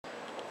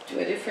to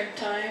a different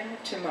time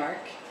to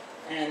Mark,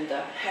 and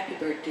happy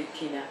birthday,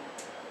 Tina.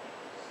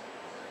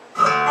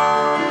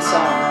 The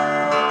song.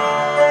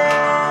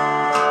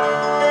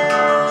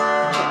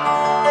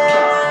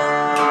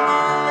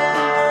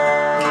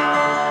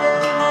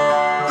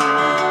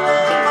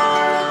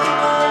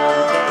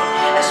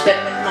 I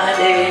spent my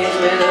days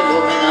with a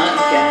woman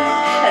unkind.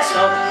 I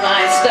smoked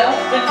my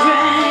stuff and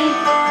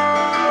drank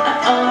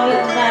all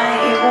of my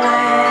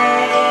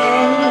wine.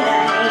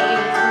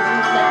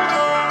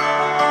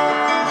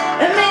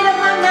 I made up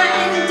my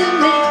mind to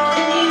make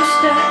a new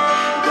start.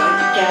 Going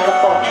to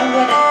California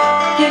with a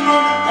give me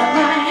a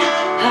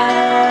night.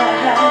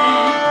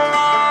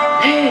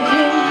 Hey,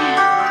 hey.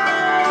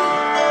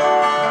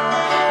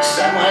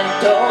 Someone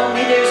told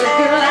me there's a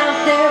girl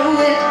out there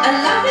with a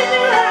love in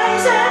her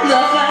eyes and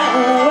love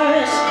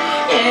flowers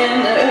in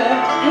her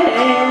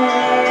hair.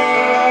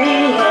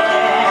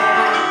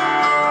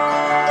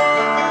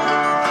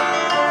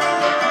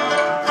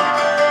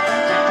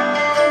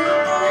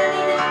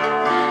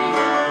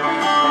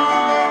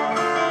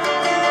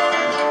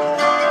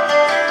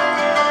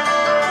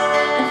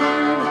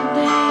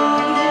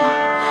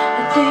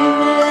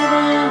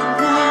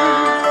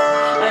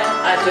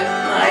 I took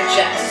my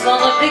chances on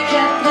a big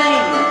cat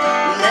plane,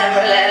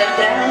 never let him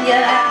down,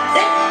 yet I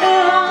think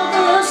they're all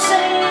the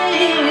same.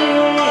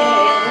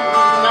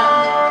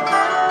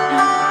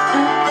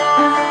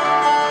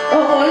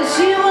 Oh,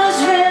 she was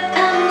red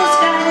and the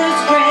sky was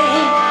gray,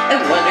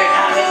 and wondered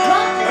how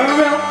a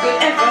rock could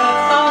ever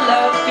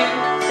follow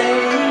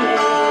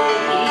today.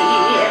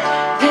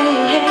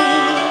 Hey,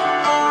 hey.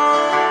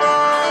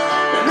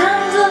 The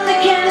mountains of the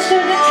canister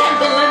that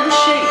tremble and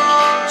shake,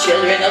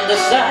 children of the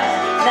sun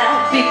now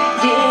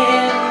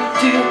begin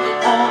to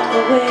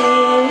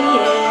awake.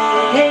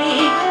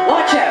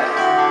 Watch out!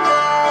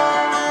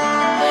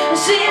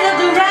 See that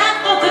the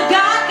wrath of the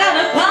God got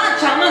a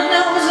punch on my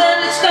nose and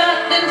it's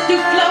starting to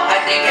flow. I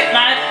think it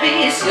might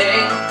be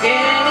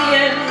sinking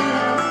in.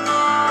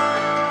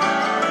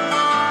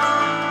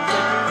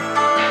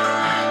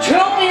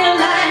 Throw me a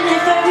line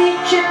if I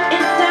reach it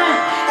in time.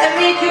 I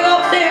meet you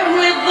up there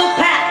with the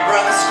pack,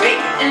 run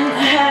straight and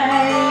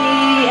high.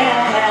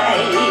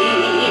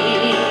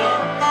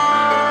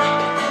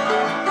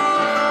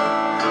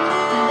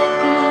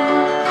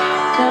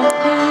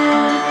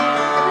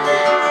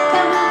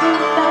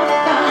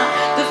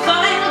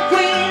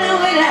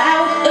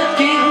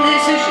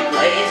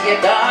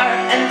 Guitar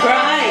and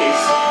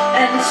cries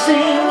and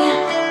sing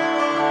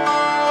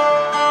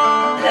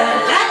la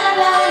la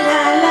la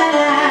la la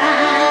la.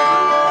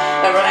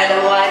 I ride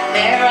a white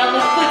mare on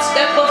the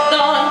footstep of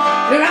dawn.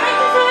 We're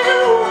riding for the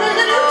moon and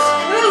the news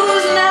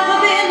who's never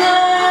been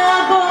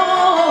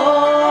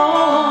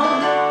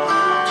born.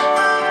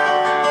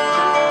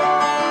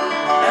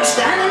 I'm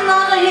standing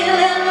on a hill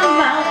in the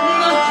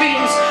mountain of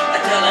dreams.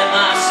 I'm telling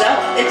myself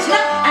it's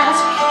not as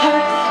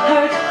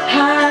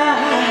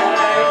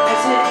hard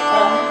as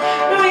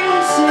it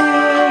really seems.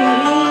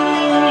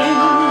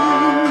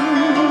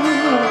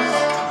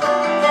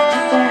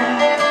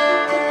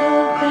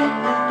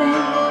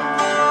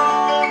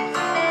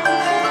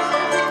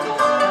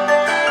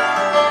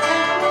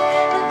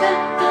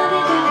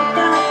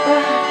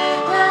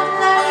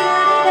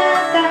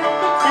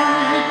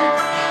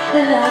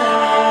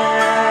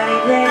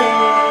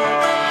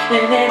 I